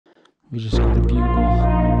We just got a bugle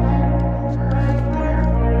over there.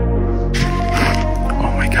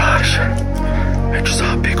 Oh my gosh. I just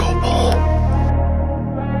saw a big old bull.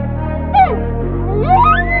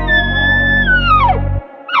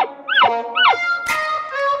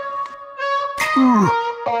 Ooh.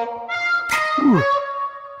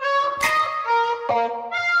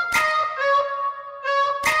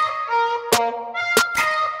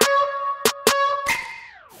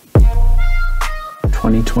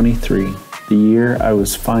 2023, the year I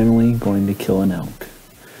was finally going to kill an elk.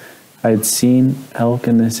 I had seen elk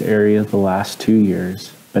in this area the last 2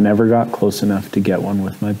 years, but never got close enough to get one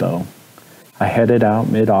with my bow. I headed out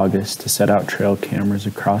mid-August to set out trail cameras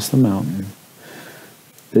across the mountain.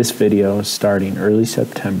 This video is starting early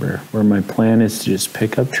September, where my plan is to just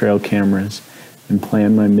pick up trail cameras and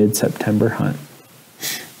plan my mid-September hunt.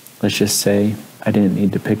 Let's just say I didn't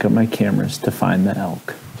need to pick up my cameras to find the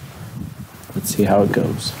elk. Let's see how it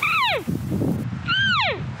goes.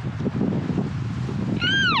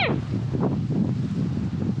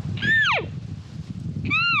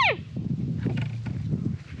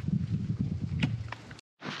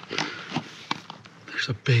 There's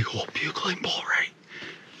a big old bugling bull, right?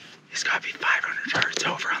 He's got to be 500 yards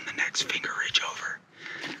over on the next finger ridge over.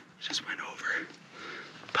 He just went over.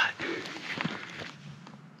 But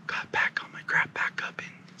got back on my grab back up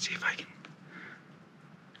and see if I can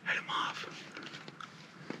head him off.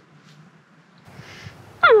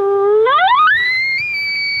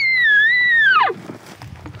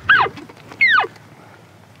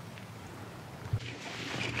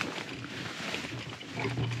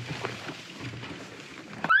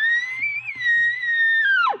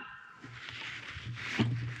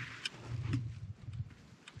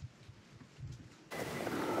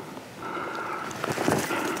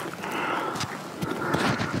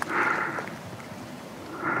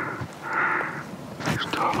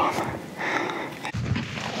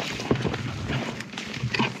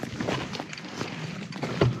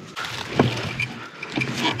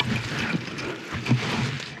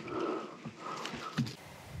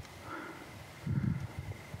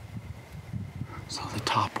 So the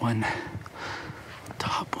top one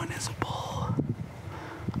is a bull. Oh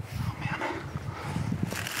man.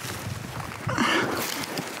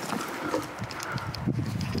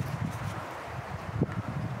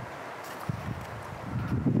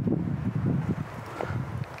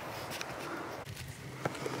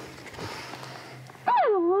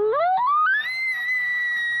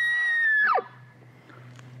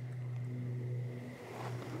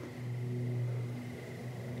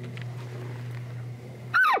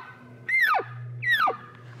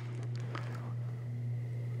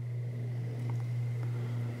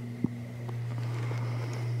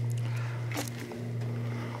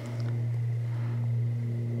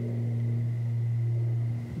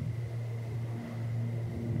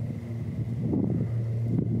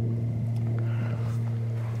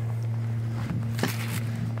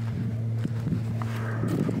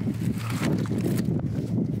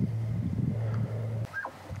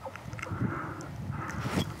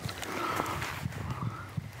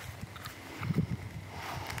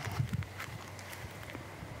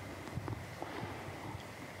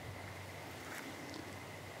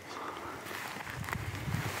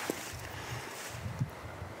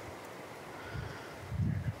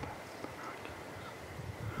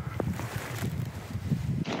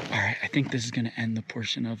 Alright, I think this is going to end the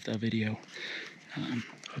portion of the video.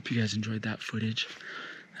 Hope you guys enjoyed that footage.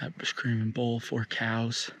 That screaming bull, 4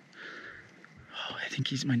 cows. Oh, I think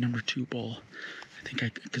he's my number 2 bull. I think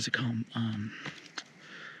because I call him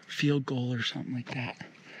Field Goal or something like that.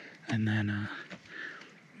 And then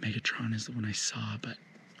Megatron is the one I saw, but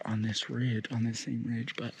on this ridge, on this same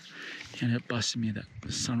ridge. But he ended up busting me. That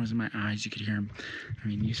the sun was in my eyes. You could hear him. I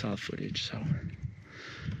mean, you saw the footage, so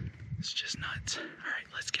it's just nuts. All right,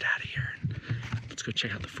 let's get out of here and let's go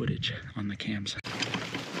check out the footage on the cams.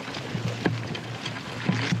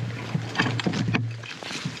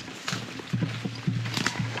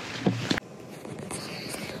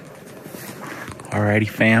 Alrighty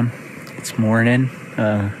fam, it's morning,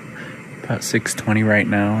 about 6:20 right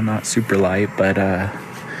now, not super light, but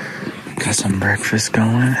got some breakfast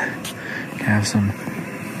going. Have some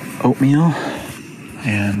oatmeal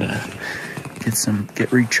and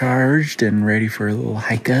get recharged and ready for a little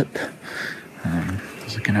hike up. I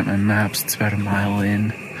was looking at my maps, it's about a mile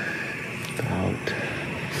in, about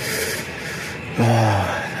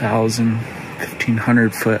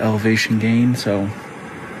 1,500 foot elevation gain, so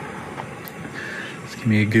it's gonna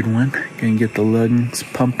be a good one. Gonna get the legs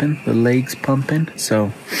pumping,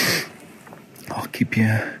 so I'll keep you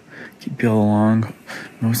along,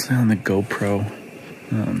 mostly on the GoPro.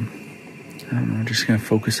 I'm just gonna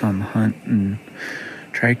focus on the hunt and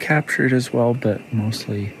try to capture it as well, but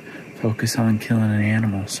mostly focus on killing an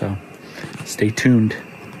animal, so stay tuned.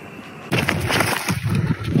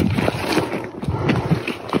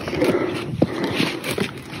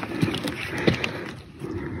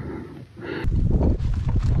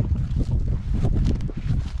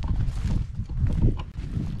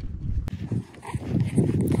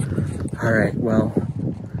 All right, well,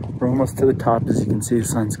 we're almost to the top. As you can see, the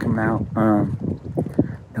sun's come out.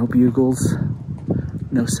 No bugles,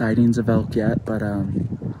 no sightings of elk yet, but I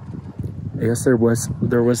guess there was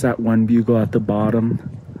that one bugle at the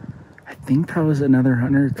bottom. I think that was another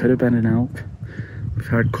hunter. It could have been an elk. We've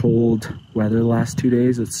had cold weather the last 2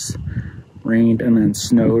 days. It's rained and then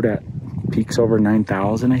snowed at peaks over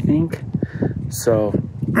 9,000, I think. So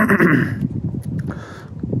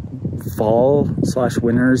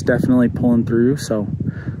fall/winter is definitely pulling through. So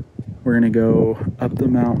we're gonna go up the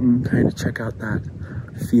mountain, kind of check out that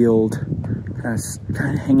field, kind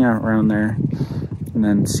of hang out around there, and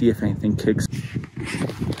then see if anything kicks.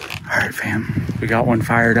 All right, fam, we got one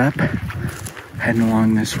fired up, heading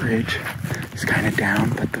along this ridge. It's kind of down,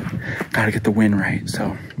 but gotta get the wind right,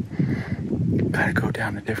 so gotta go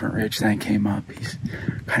down a different ridge than I came up. He's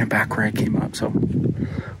kind of back where I came up, so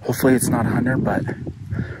hopefully it's not a hunter, but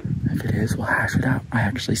if it is, we'll hash it out. I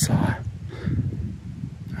actually saw,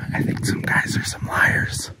 I think some guys are some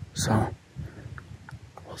liars, so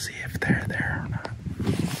we'll see if they're there or not.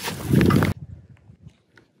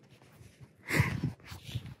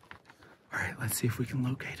 All right, let's see if we can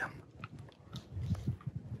locate them.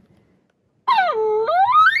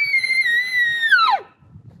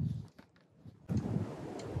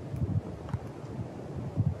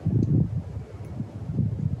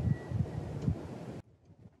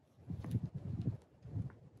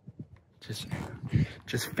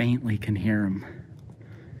 Just faintly can hear him.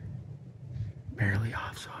 Barely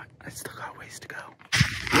off, so I still got ways to go.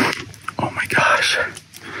 Oh my gosh,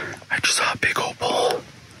 I just saw a big old bull.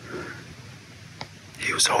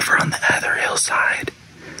 He was over on the other hillside,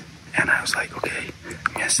 and I was like, okay,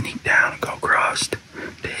 I'm gonna sneak down and go across to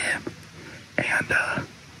him.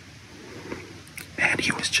 And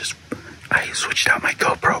he was just, I switched out my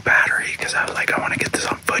GoPro battery because I was like, I want to get this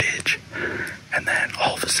on footage. And then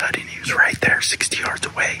all of a sudden he was right there 60 yards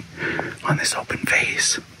away on this open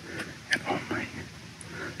face. And oh my,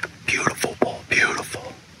 beautiful bull,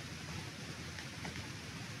 beautiful.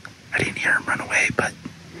 I didn't hear him run away, but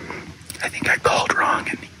I think I called wrong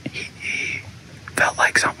and he felt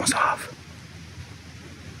like something was off.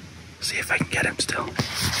 See if I can get him still.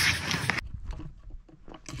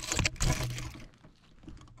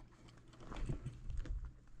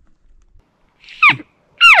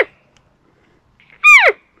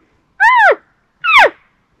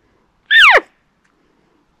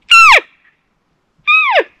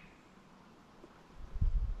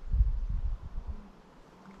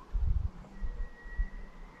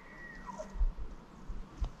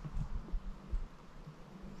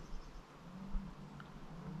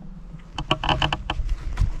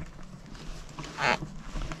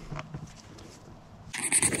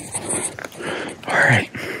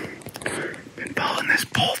 Alright, been following this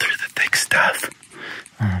bull through the thick stuff.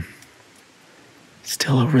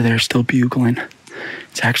 Still over there, still bugling.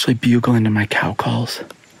 It's actually bugling to my cow calls.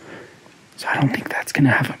 So I don't think that's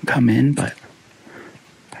gonna have him come in, but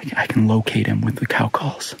I can locate him with the cow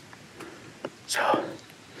calls. So,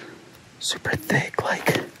 super thick,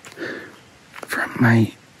 like from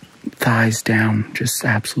my thighs down, just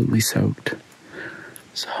absolutely soaked.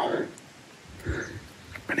 So, I'm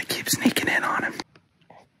gonna keep sneaking in on him.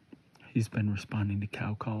 He's been responding to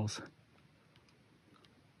cow calls.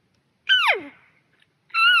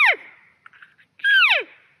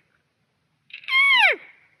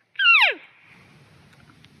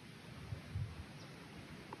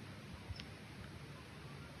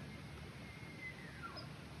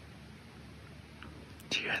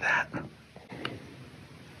 Did you hear that?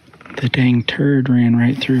 The dang turd ran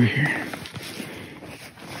right through here.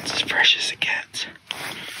 It's as fresh as it gets.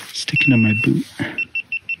 Sticking to my boot.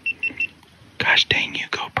 Gosh dang you,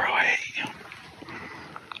 GoPro, I hate you.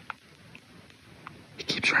 He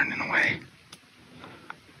keeps running away.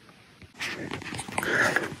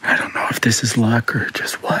 I don't know if this is luck or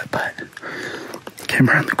just what, but came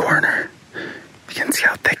around the corner. You can see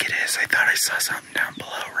how thick it is. I thought I saw something down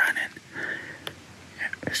below running.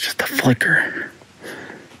 It's just a flicker.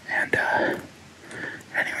 And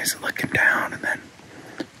anyways, looking down, and then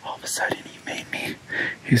all of a sudden he made me.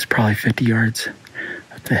 He was probably 50 yards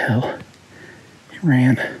up the hill. He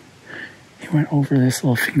ran. He went over this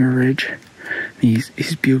little finger ridge.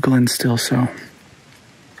 He's bugling still, so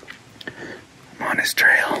his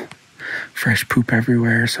trail. Fresh poop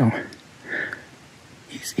everywhere, so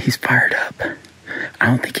he's fired up. I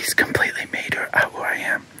don't think he's completely made out who I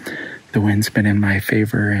am. The wind's been in my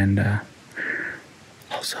favor, and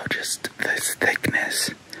also just this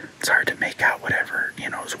thickness. It's hard to make out whatever,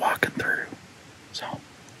 is walking through. So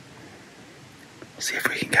we'll see if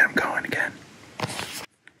we can get him going again.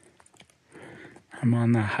 I'm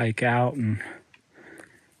on the hike out, and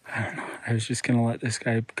I don't know. I was just gonna let this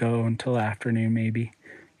guy go until afternoon, maybe.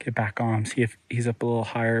 Get back on, see if he's up a little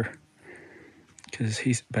higher.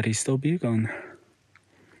 But he's still bugling.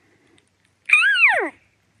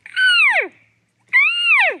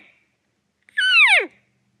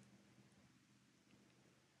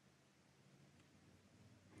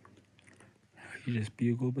 He just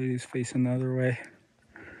bugled, but he's facing the other way.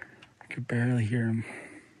 I could barely hear him.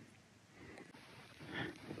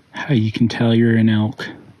 How you can tell you're an elk.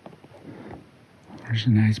 There's a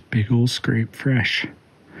nice big old scrape fresh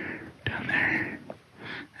down there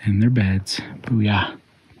in their beds. Booyah.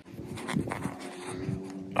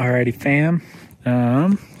 Alrighty, fam.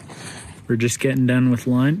 We're just getting done with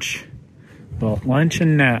lunch. Well, lunch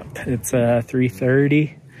and nap. It's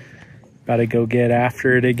 3:30. About to go get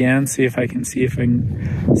after it again. See if I can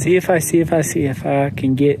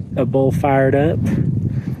get a bull fired up.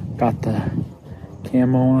 Got the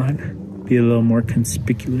camo on. Be a little more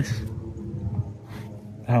conspicuous.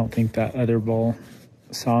 I don't think that other bull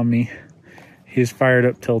saw me. He was fired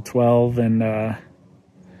up till 12, and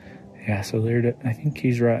yeah, so I think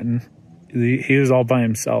he's rutting. He was all by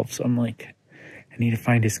himself, so I'm like, I need to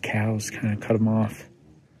find his cows, kind of cut them off.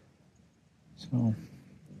 So I'm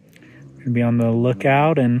gonna be on the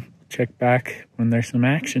lookout and check back when there's some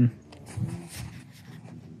action.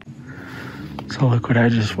 So look what I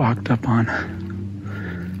just walked up on.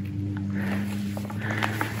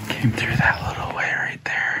 Came through that little way right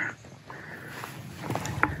there.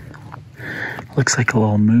 Looks like a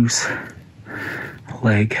little moose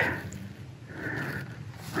leg.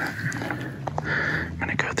 I'm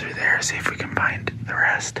gonna go through there, see if we can find the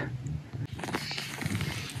rest.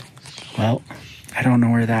 Well, I don't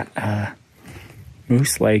know where that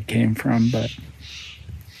moose leg came from, but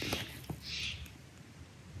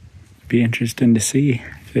be interesting to see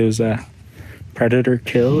if it was a predator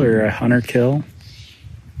kill or a hunter kill.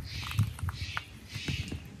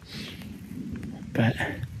 But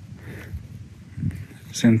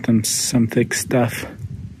it's some thick stuff.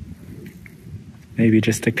 Maybe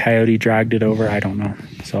just a coyote dragged it over, I don't know.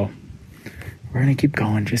 So we're gonna keep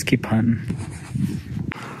going, just keep hunting.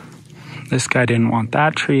 This guy didn't want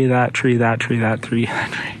that tree, that tree, that tree, that tree,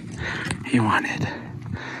 that tree. He wanted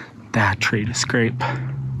that tree to scrape.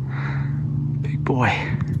 Big boy.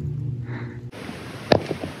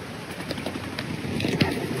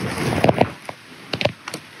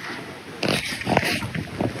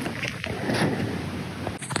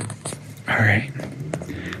 All right,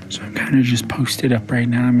 so I'm kind of just posted up right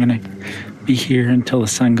now. I'm gonna be here until the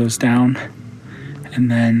sun goes down, and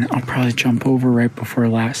then I'll probably jump over right before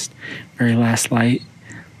very last light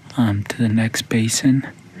to the next basin.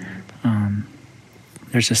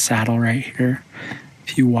 There's a saddle right here.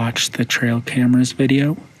 If you watch the trail cameras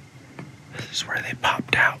video, this is where they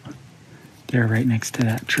popped out. They're right next to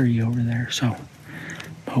that tree over there. So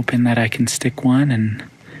I'm hoping that I can stick one, and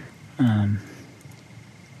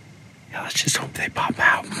yeah, let's just hope they pop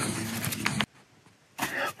out.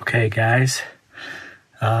 Okay, guys.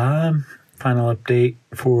 Final update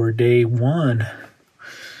for day 1.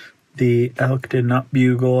 The elk did not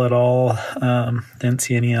bugle at all. Didn't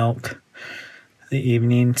see any elk the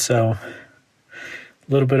evening, so a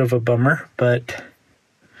little bit of a bummer, but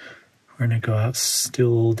we're gonna go out, do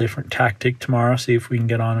a little different tactic tomorrow, see if we can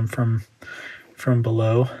get on them from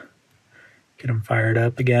below, get them fired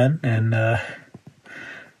up again, and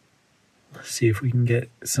let's see if we can get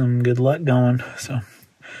some good luck going. So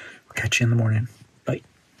we'll catch you in the morning. Bye.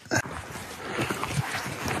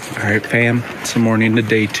 All right, fam, it's the morning to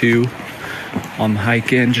day 2 on the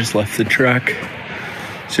hike in. Just left the truck.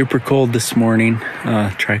 Super cold this morning.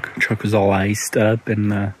 Truck was all iced up,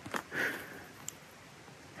 and the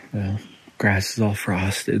grass is all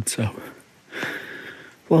frosted, so a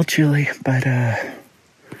little chilly, but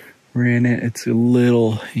we're in it. It's a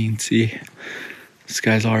little, you can see the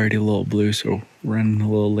sky's already a little blue, so we're running a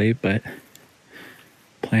little late, but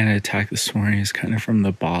plan to attack this morning is kind of from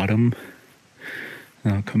the bottom.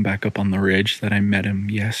 And I'll come back up on the ridge that I met him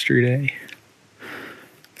yesterday.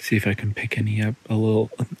 See if I can pick any up a little,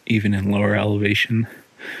 even in lower elevation,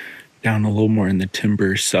 down a little more in the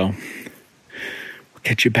timber. So we'll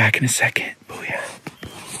catch you back in a second. Booyah.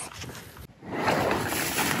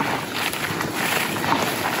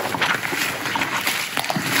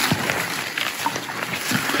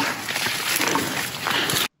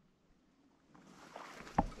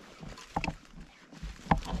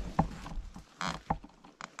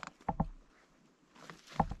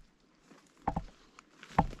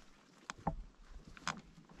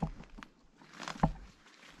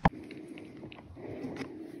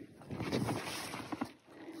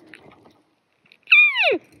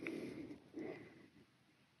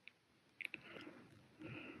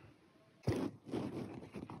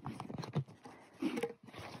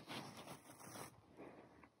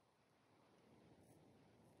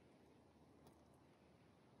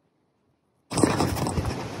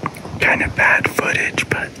 kind of bad footage,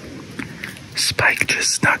 but Spike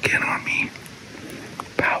just snuck in on me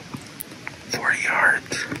about 40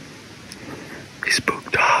 yards. He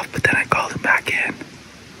spooked off, but then I called him back in.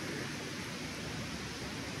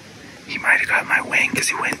 He might have got my wing because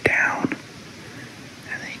he went down.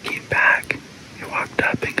 And then he came back. He walked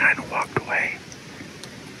up and kind of walked away.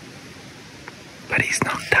 But he's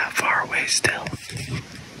not that far away still.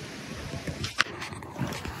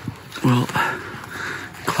 Well,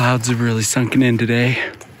 clouds have really sunken in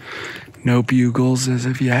today. No bugles as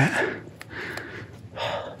of yet.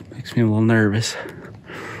 Makes me a little nervous.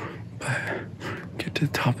 But get to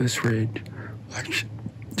the top of this ridge.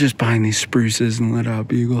 Just behind these spruces and let out a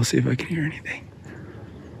bugle, see if I can hear anything.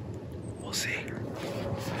 We'll see.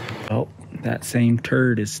 Oh, that same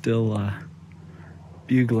turd is still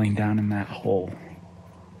bugling down in that hole.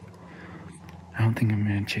 I don't think I'm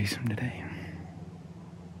gonna chase him today.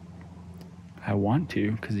 I want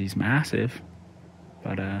to, because he's massive,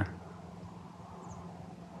 but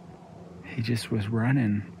he just was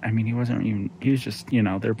running. I mean, he wasn't even, he was just, you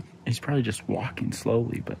know, he's probably just walking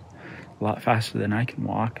slowly, but a lot faster than I can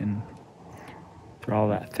walk, and for all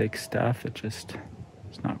that thick stuff, it's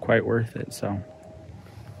not quite worth it. So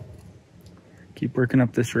keep working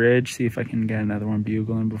up this ridge, see if I can get another one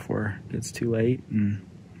bugling before it gets too late, and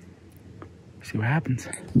see what happens.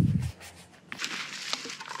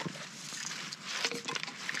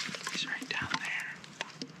 He's right down there.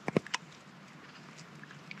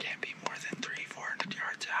 Can't be more than 300-400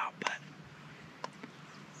 yards out, but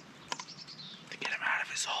to get him out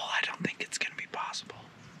of his hole, I don't think it's gonna be possible.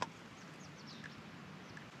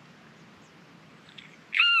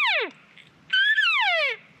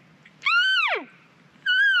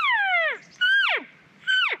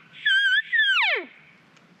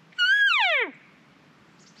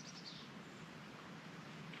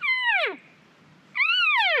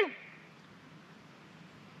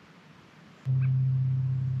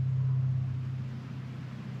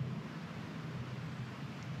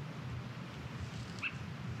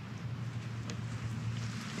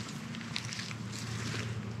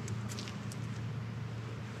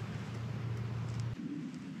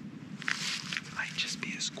 Might just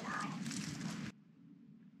be a squirrel.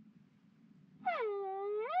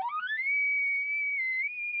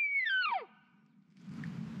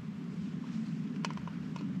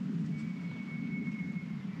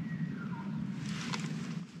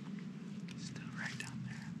 Still right down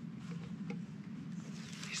there.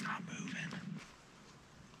 He's not moving.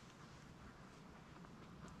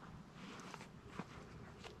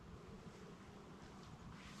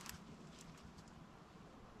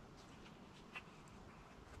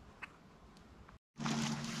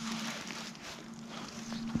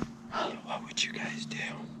 What would you guys do?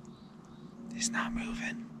 He's not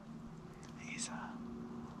moving. He's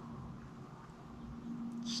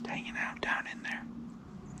just hanging out down in there.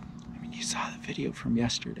 I mean, you saw the video from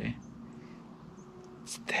yesterday.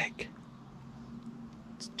 It's thick.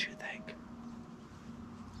 It's too thick.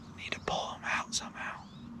 Need to pull him out somehow.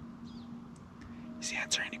 He's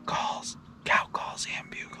answering calls, cow calls, and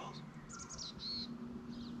bugles.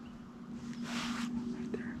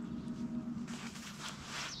 Right there.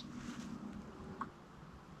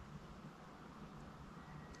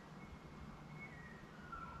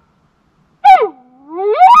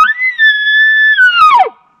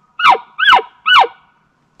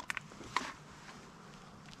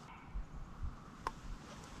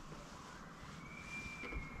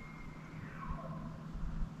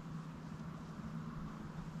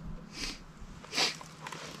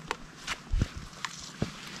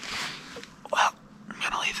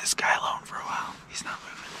 This guy alone for a while. He's not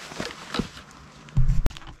moving.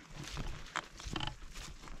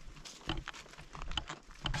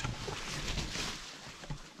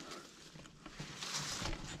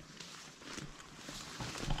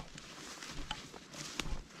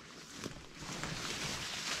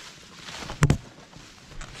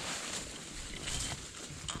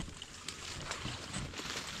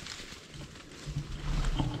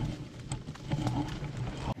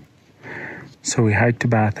 So we hiked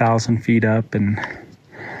about 1,000 feet up and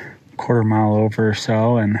a quarter mile over or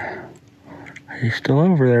so, and he's still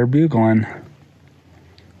over there bugling.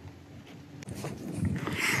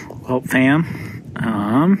 Well, fam,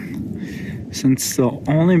 since the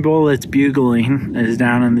only bull that's bugling is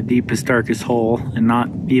down in the deepest, darkest hole and not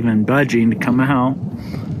even budging to come out,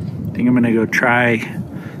 I think I'm gonna go try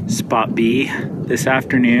spot B this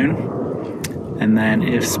afternoon, and then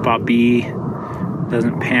if spot B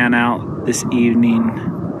doesn't pan out this evening,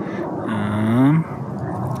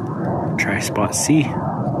 try spot C.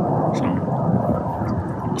 So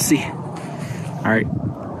we'll see. All right,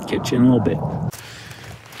 catch you in a little bit.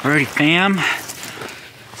 Alrighty, fam.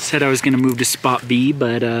 Said I was gonna move to spot B,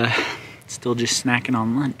 but still just snacking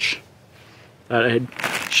on lunch. Thought I'd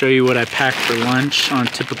show you what I packed for lunch on a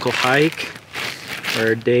typical hike or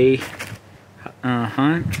a day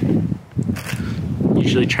hunt.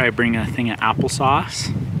 Usually try to bring a thing of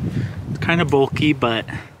applesauce. It's kind of bulky, but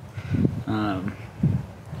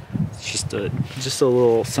it's just a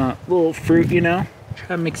little fruit, you know.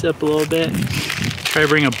 Try to mix it up a little bit. Try to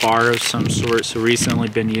bring a bar of some sort. So recently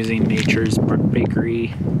been using Nature's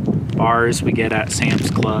Bakery bars we get at Sam's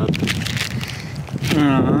Club.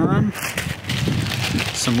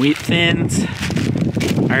 Some wheat thins.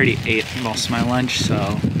 I already ate most of my lunch,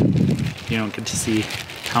 so you don't get to see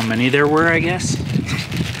how many there were, I guess.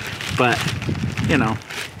 But, you know,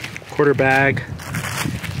 quarter bag.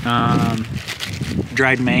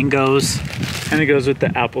 Dried mangoes. Kind of goes with the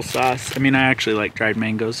applesauce. I mean, I actually like dried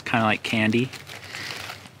mangoes, kind of like candy.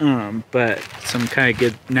 But some kind of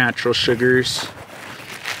good natural sugars.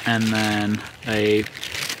 And then a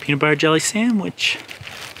peanut butter jelly sandwich.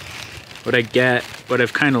 What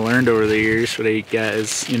I've kind of learned over the years, what I get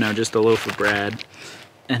is, you know, just a loaf of bread.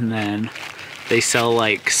 And then they sell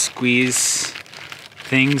like squeeze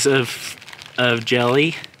things of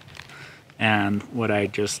jelly. And what I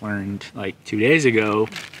just learned like 2 days ago,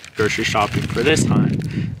 grocery shopping for this hunt,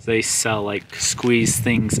 is they sell like squeeze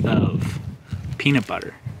things of peanut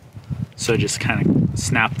butter. So just kind of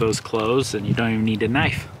snap those closed and you don't even need a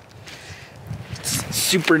knife. It's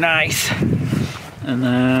super nice. And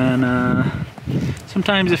then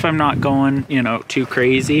sometimes if I'm not going, you know, too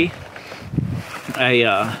crazy,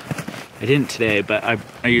 I didn't today, but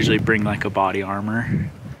I usually bring like a body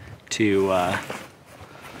armor to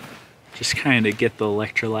just kind of get the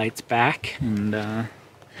electrolytes back. And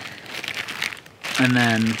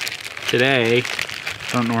then today,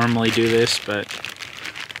 don't normally do this, but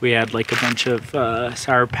we had like a bunch of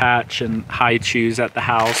Sour Patch and High Chews at the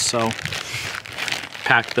house, so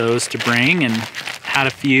packed those to bring and had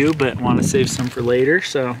a few, but want to save some for later,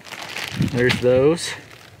 so there's those.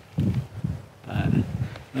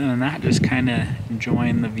 Other than that, just kind of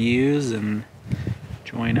enjoying the views and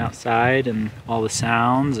enjoying outside and all the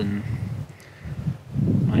sounds, and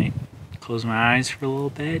might close my eyes for a little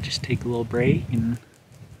bit, just take a little break, and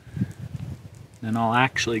then I'll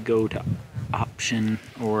actually go to option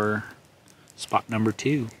or spot number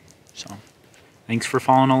 2. So thanks for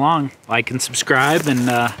following along. Like and subscribe, and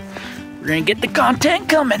we're gonna get the content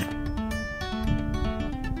coming.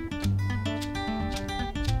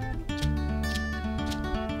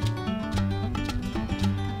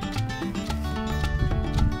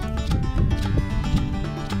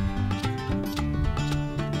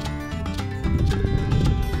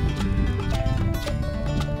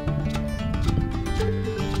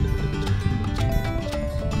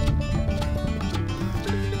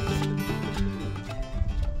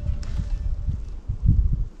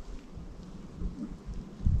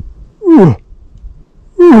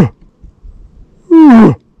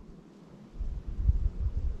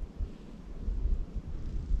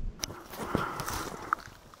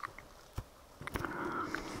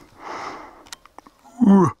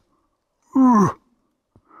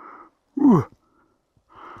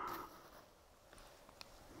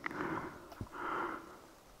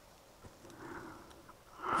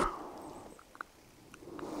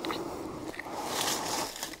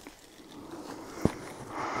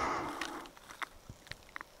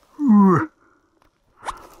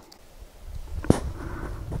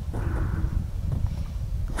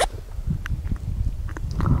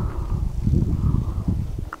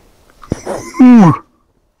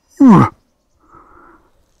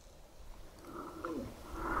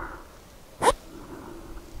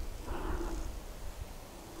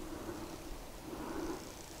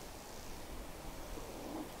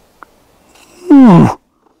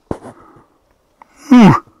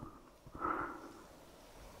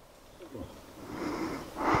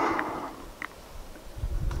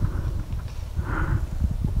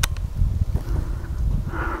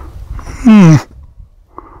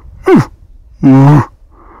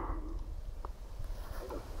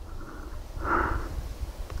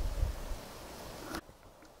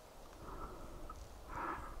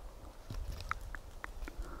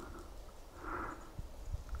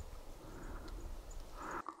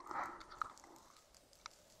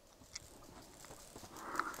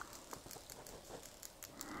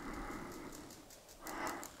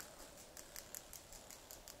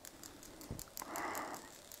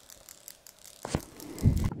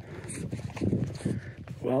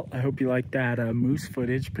 Well, I hope you liked that moose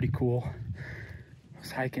footage. Pretty cool. I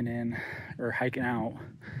was hiking out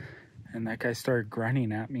And that guy started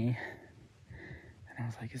grunting at me. And I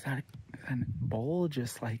was like, is that a bull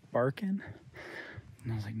just like barking?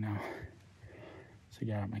 And I was like, no. So I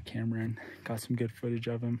got out my camera and got some good footage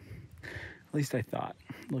of him. At least I thought.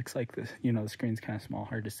 Looks like the, you know, the screen's kind of small,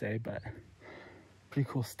 hard to say, but pretty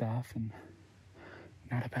cool stuff. And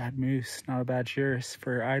not a bad moose, not a bad shearers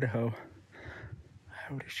for Idaho.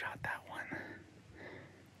 I would have shot that one.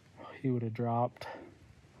 He would have dropped.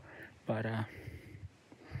 But gonna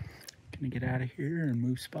get out of here and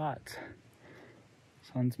move spots.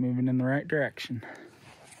 Sun's moving in the right direction.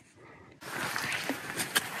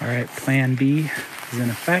 All right, plan B is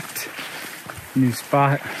in effect. New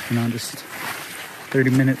spot, you know, just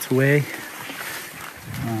 30 minutes away.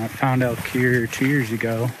 I found elk here 2 years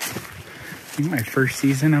ago. I think my first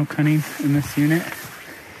season elk hunting in this unit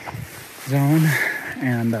zone.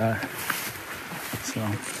 And so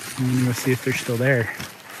I'm gonna go see if they're still there.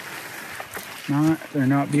 Not, they're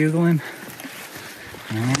not bugling.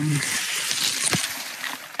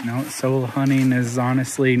 No, solo hunting is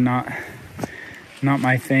honestly not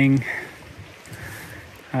my thing.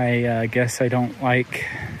 I guess I like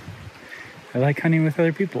hunting with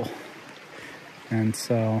other people. And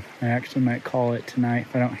so I actually might call it tonight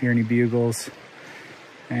if I don't hear any bugles.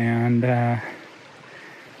 And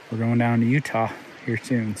we're going down to Utah here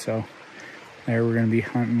soon. So there we're gonna be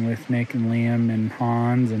hunting with Nick and Liam and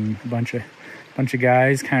Hans and a bunch of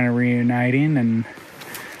guys kind of reuniting, and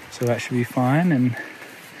so that should be fun. And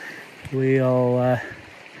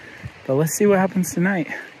but let's see what happens tonight.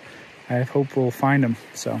 I hope we'll find them.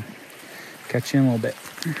 So catch you in a little bit.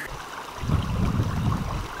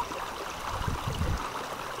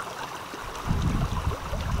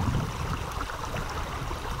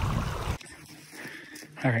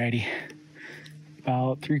 Alrighty,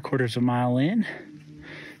 about 3/4 mile in.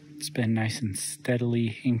 It's been nice and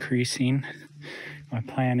steadily increasing. My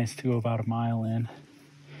plan is to go about a mile in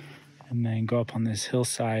and then go up on this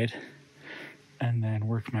hillside and then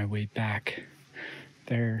work my way back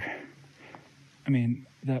there. I mean,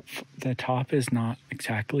 the top is not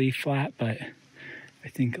exactly flat, but I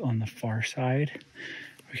think on the far side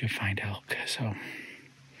we could find elk. So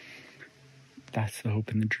that's the hope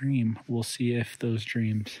and the dream. We'll see if those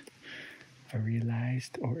dreams are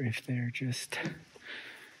realized or if they're just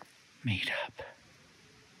made up.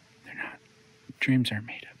 They're not. Dreams aren't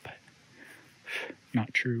made up, but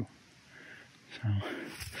not true. So,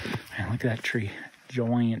 man, look at that tree.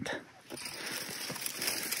 Giant.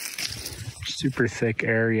 Super thick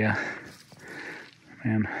area.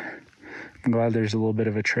 Man, I'm glad there's a little bit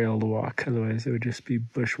of a trail to walk. Otherwise, it would just be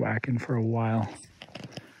bushwhacking for a while.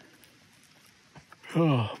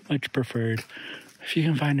 Oh, much preferred. If you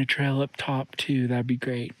can find a trail up top too, that'd be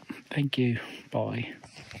great. Thank you. Bye.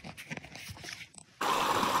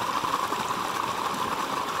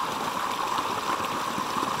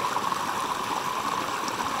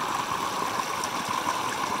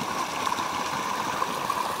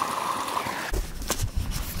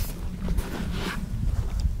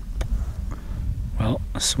 Well,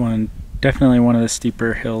 this one, definitely one of the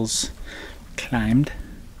steeper hills climbed.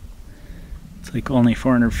 It's like only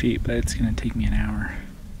 400 feet, but it's gonna take me an hour.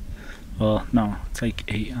 Well, no, it's like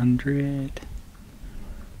 800,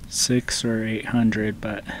 600 or 800,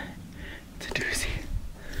 but it's a doozy.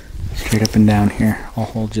 Straight up and down here, I'll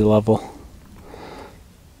hold you level.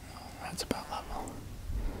 That's about level.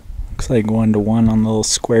 Looks like 1 to 1 on the little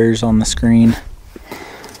squares on the screen.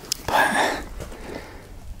 But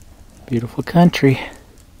beautiful country.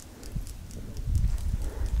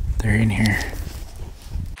 They're in here.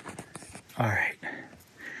 All right,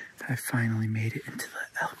 I finally made it into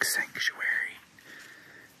the elk sanctuary.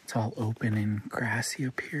 It's all open and grassy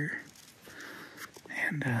up here.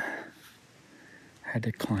 And had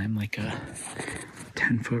to climb like a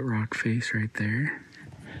 10-foot rock face right there.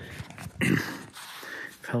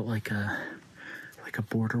 Felt like a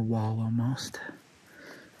border wall almost.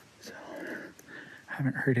 So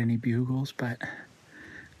haven't heard any bugles, but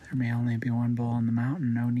there may only be one bull on the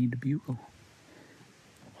mountain. No need to bugle.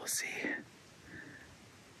 We'll see.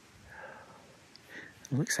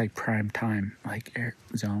 It looks like prime time, like air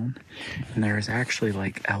zone. And there is actually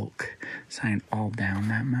like elk sign all down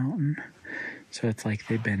that mountain. So it's like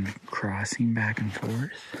they've been crossing back and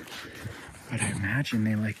forth. But I imagine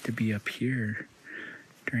they like to be up here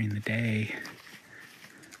during the day,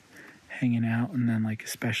 hanging out. And then like,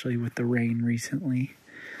 especially with the rain recently,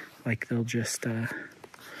 like they'll just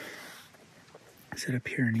sit up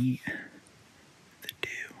here and eat the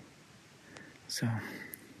dew. So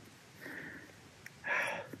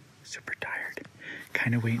super tired.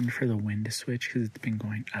 Kind of waiting for the wind to switch because it's been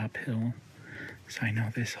going uphill. So I know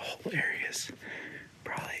this whole area is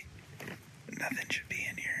probably nothing should be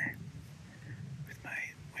in here with my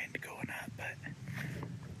wind going up, but I'm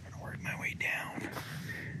gonna work my way down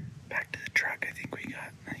back to the truck. I think we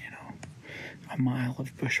got, a mile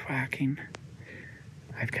of bushwhacking.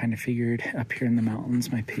 I've kind of figured up here in the mountains,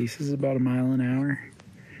 my pace is about 1 mile an hour.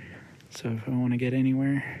 So if I want to get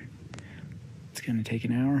anywhere, it's gonna take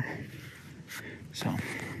an hour. So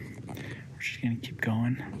we're just gonna keep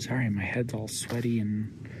going. Sorry, my head's all sweaty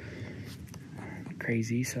and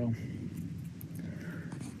crazy, so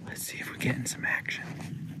let's see if we get in some action.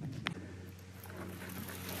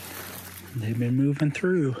 They've been moving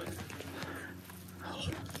through. Oh.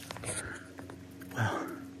 Well,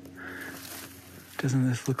 doesn't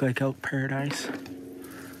this look like elk paradise?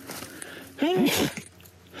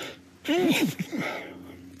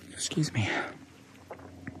 Excuse me.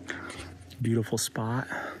 Beautiful spot.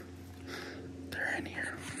 They're in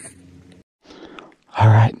here. All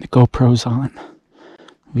right, the GoPro's on.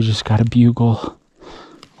 We just got a bugle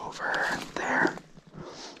over there.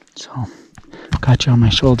 So, got you on my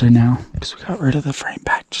shoulder now because we got rid of the frame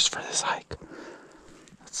pack just for this hike.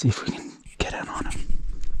 Let's see if we can get in on him.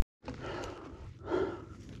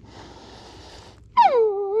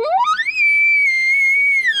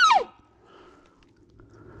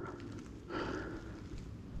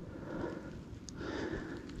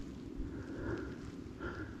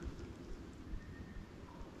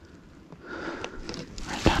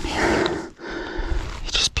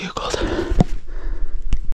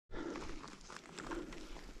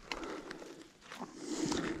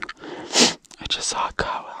 Saw a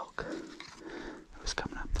cow elk. It was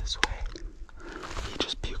coming up this way. He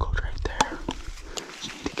just bugled right there.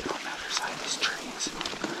 Just need to get on the other side of these trees,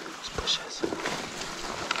 these bushes.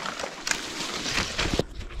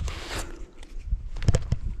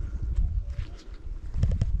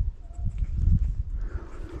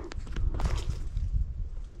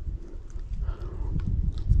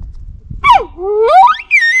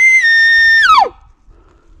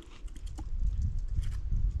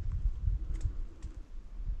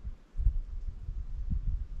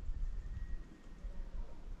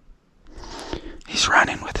 He's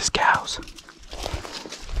running with his cows.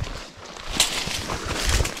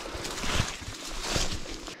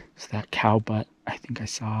 So that cow butt, I think I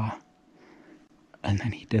saw. And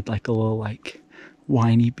then he did like a little like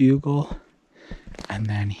whiny bugle. And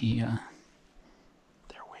then he, they're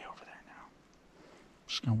way over there now. I'm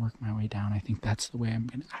just gonna work my way down. I think that's the way I'm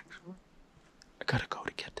gonna actually, I gotta go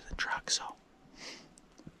to get to the truck, so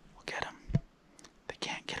we'll get them. They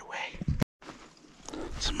can't get away.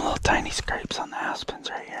 Some little tiny scrapes on the aspens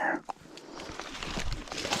right here.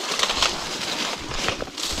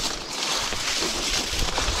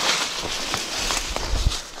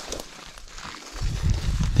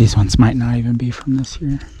 These ones might not even be from this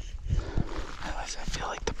year. Otherwise, I feel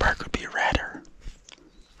like the bark would be redder.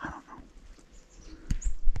 I don't know.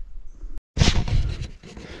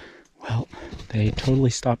 Well, they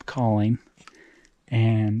totally stopped calling,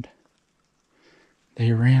 and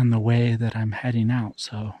they ran the way that I'm heading out,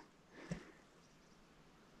 so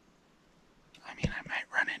I mean, I might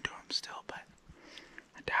run into them still, but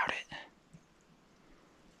I doubt it.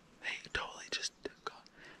 They totally just got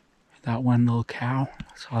that one little cow.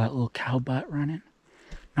 I saw that little cow butt running.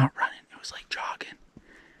 Not running, it was like jogging.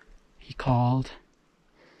 He called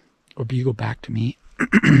or bugled back to me,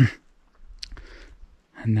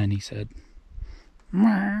 and then he said,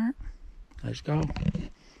 "Let's go."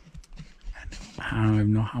 I don't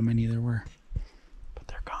even know how many there were, but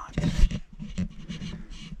they're gone.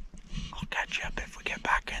 I'll catch you up if we get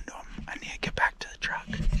back into them. I need to get back to the truck.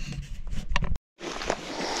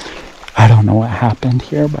 I don't know what happened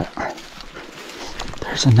here, but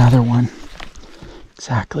there's another one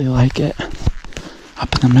exactly like it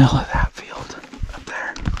up in the middle of that field up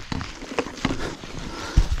there.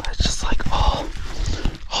 But it's just like all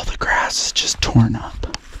the grass is just torn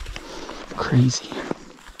up. Crazy.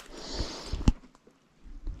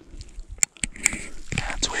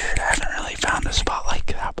 Found a spot like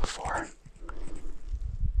that before.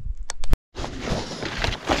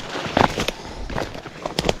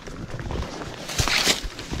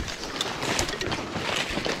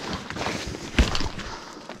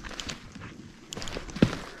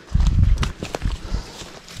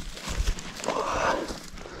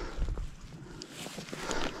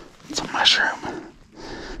 It's a mushroom.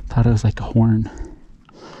 Thought it was like a horn.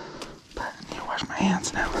 But I need to wash my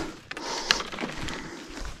hands now.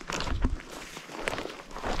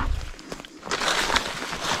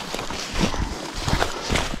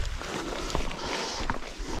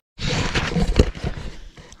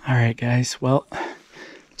 Alright guys, well,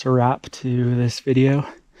 it's a wrap to this video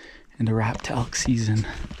and a wrap to elk season.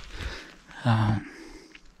 I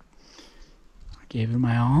gave it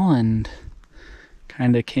my all and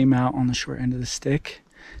kind of came out on the short end of the stick.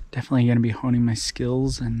 Definitely going to be honing my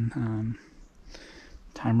skills, and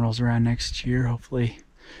time rolls around next year. Hopefully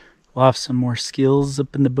we'll have some more skills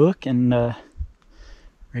up in the book and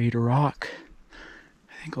ready to rock.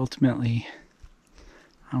 I think ultimately,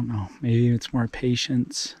 I don't know, maybe it's more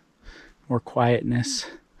patience, more quietness,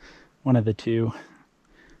 one of the two.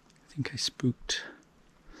 I think I spooked,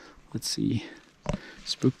 let's see,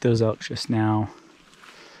 spooked those elk just now.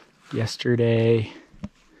 Yesterday,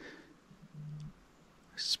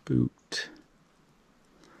 spooked,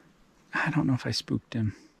 I don't know if I spooked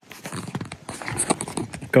him.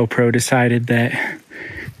 GoPro decided that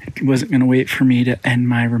it wasn't going to wait for me to end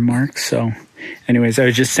my remarks. So anyways, I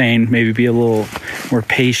was just saying maybe be a little more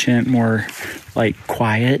patient, more like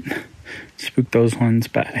quiet. Spooked those ones,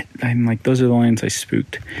 but I'm like, those are the ones I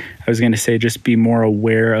spooked. I was going to say just be more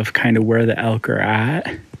aware of kind of where the elk are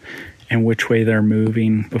at and which way they're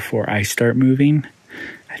moving before I start moving.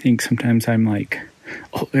 I think sometimes I'm like,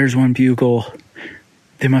 oh, there's one bugle.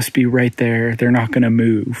 They must be right there. They're not going to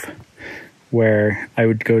move. Where I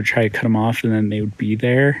would go try to cut them off and then they would be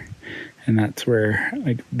there. And that's where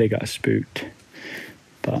they got spooked.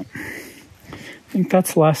 But I think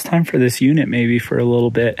that's the last time for this unit, maybe for a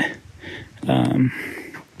little bit. Go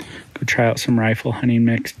try out some rifle hunting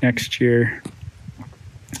next year.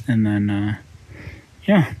 And then,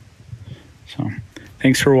 yeah. So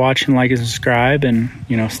thanks for watching, like and subscribe, and,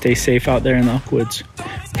 you know, stay safe out there in the elk woods.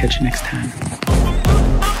 Catch you next time.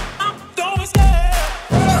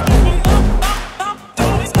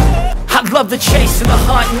 Love the chase and the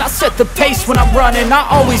hunt, and I set the pace when I'm running. I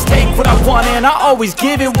always take what I want and I always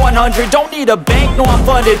give it 100. Don't need a bank, no I'm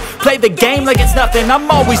funded. Play the game like it's nothing. I'm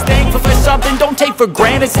always thankful for something. Don't take for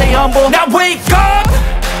granted, stay humble. Now wake up,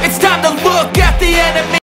 it's time to look at the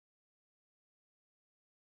enemy.